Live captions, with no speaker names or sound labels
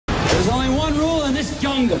There's only one rule in this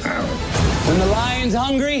jungle. When the lion's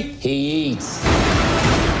hungry, he eats.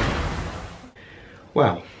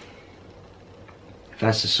 Well, if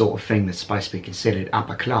that's the sort of thing that's supposed to be considered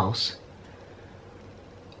upper class,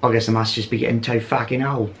 I guess I must just be getting too fucking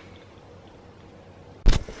old.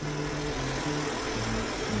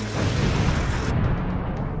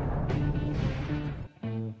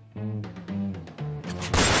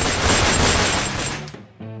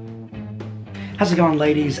 How's it going,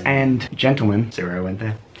 ladies and gentlemen? Zero went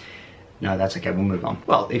there. No, that's okay, we'll move on.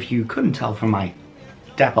 Well, if you couldn't tell from my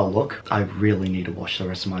dapper look, I really need to wash the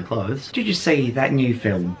rest of my clothes. Did you see that new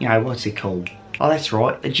film? You know, what's it called? Oh, that's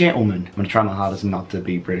right, The Gentleman. I'm gonna try my hardest not to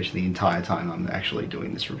be British the entire time I'm actually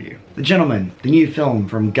doing this review. The Gentleman, the new film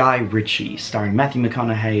from Guy Ritchie, starring Matthew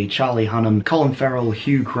McConaughey, Charlie Hunnam, Colin Farrell,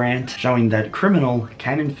 Hugh Grant, showing that criminal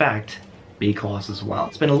can in fact be class as well.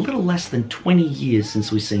 It's been a little less than 20 years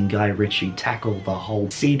since we've seen Guy Ritchie tackle the whole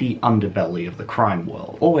seedy underbelly of the crime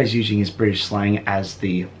world, always using his British slang as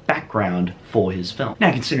the background for his film.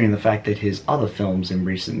 Now, considering the fact that his other films in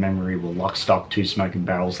recent memory were Lock, Stock, Two Smoking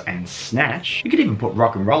Barrels and Snatch, you could even put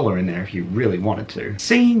Rock and Roller in there if you really wanted to.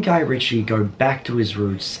 Seeing Guy Ritchie go back to his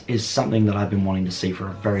roots is something that I've been wanting to see for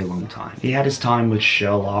a very long time. He had his time with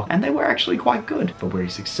Sherlock, and they were actually quite good, but where he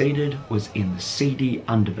succeeded was in the seedy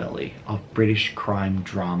underbelly of British crime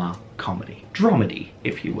drama comedy. Dramedy,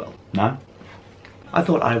 if you will. No? I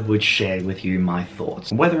thought I would share with you my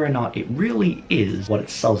thoughts, whether or not it really is what it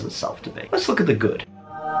sells itself to be. Let's look at the good.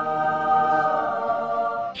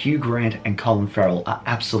 Hugh Grant and Colin Farrell are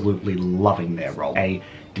absolutely loving their role. A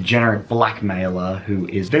degenerate blackmailer who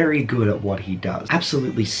is very good at what he does.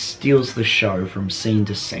 Absolutely steals the show from scene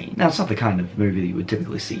to scene. Now, it's not the kind of movie that you would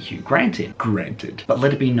typically see Hugh Grant in, granted. But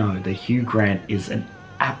let it be known that Hugh Grant is an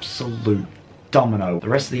absolute domino. The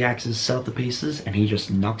rest of the actors sell the pieces and he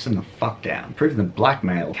just knocks them the fuck down. Proving that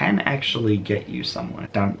blackmail can actually get you somewhere.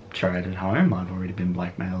 Don't try it at home. I've already been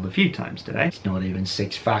blackmailed a few times today. It's not even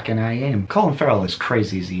 6 fucking AM. Colin Farrell, as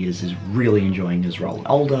crazy as he is really enjoying his role. An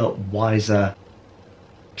older, wiser,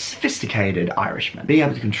 sophisticated Irishman, being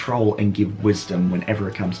able to control and give wisdom whenever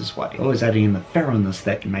it comes his way. Always adding in the feralness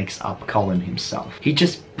that makes up Colin himself. He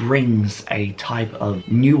just brings a type of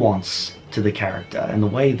nuance to the character and the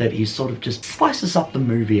way that he sort of just slices up the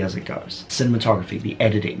movie as it goes. Cinematography, the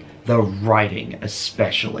editing, the writing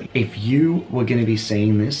especially. If you were going to be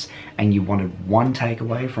seeing this and you wanted one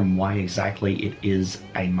takeaway from why exactly it is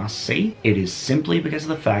a must-see, it is simply because of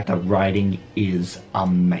the fact that writing is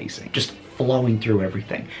amazing. Just flowing through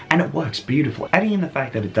everything, and it works beautifully. Adding in the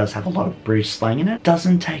fact that it does have a lot of British slang in it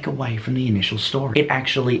doesn't take away from the initial story. It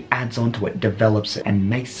actually adds onto it, develops it, and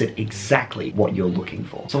makes it exactly what you're looking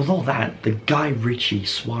for. So with all that, the Guy Ritchie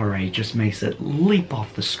soiree just makes it leap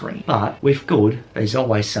off the screen. But with good, there's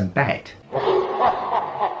always some bad.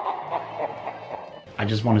 I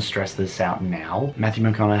just want to stress this out now. Matthew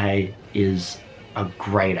McConaughey is a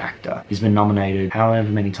great actor. He's been nominated however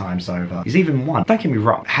many times over. He's even won. Don't get me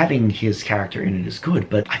wrong, having his character in it is good,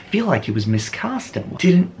 but I feel like he was miscast and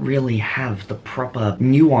didn't really have the proper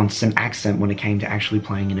nuance and accent when it came to actually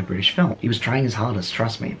playing in a British film. He was trying his hardest,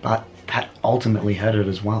 trust me, but that ultimately hurt it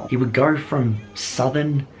as well. He would go from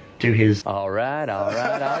southern to his alright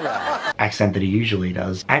accent that he usually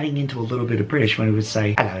does, adding into a little bit of British when he would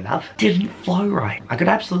say, hello love, didn't flow right. I could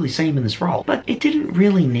absolutely see him in this role, but it didn't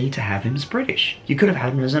really need to have him as British. You could have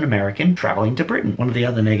had him as an American traveling to Britain. One of the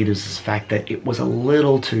other negatives is the fact that it was a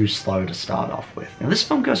little too slow to start off with. Now this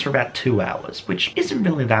film goes for about 2 hours, which isn't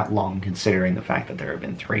really that long considering the fact that there have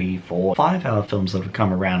been 3, 4, 5-hour films that have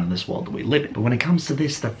come around in this world that we live in. But when it comes to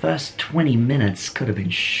this, the first 20 minutes could have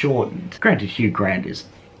been shortened. Granted, Hugh Grant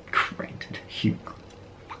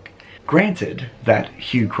that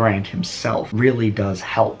Hugh Grant himself really does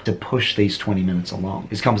help to push these 20 minutes along.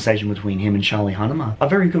 His conversation between him and Charlie Hunnam are a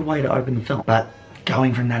very good way to open the film. But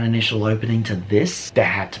going from that initial opening to this, there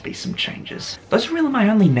had to be some changes. Those are really my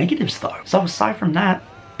only negatives though. So aside from that,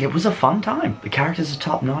 it was a fun time. The characters are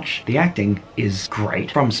top notch. The acting is great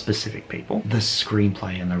from specific people. The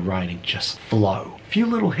screenplay and the writing just flow. A few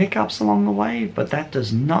little hiccups along the way, but that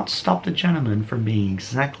does not stop The Gentleman from being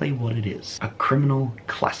exactly what it is. A criminal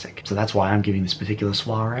classic. So that's why I'm giving this particular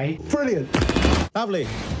soiree. Brilliant. Lovely.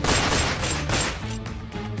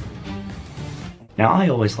 Now I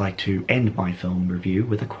always like to end my film review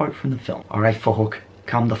with a quote from the film. Alright fuck,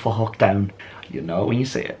 calm the fuck down. You know it when you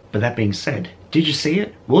see it. But that being said, did you see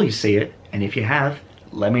it? Will you see it? And if you have,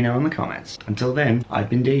 let me know in the comments. Until then, I've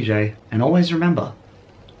been DeeJsee, and always remember,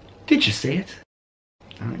 did you see it?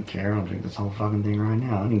 I don't care, I'll drink this whole fucking thing right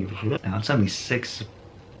now. I don't give a shit. Now it's only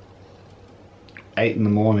 8 in the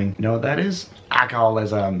morning. You know what that is?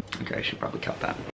 Alcoholism. Okay, I should probably cut that.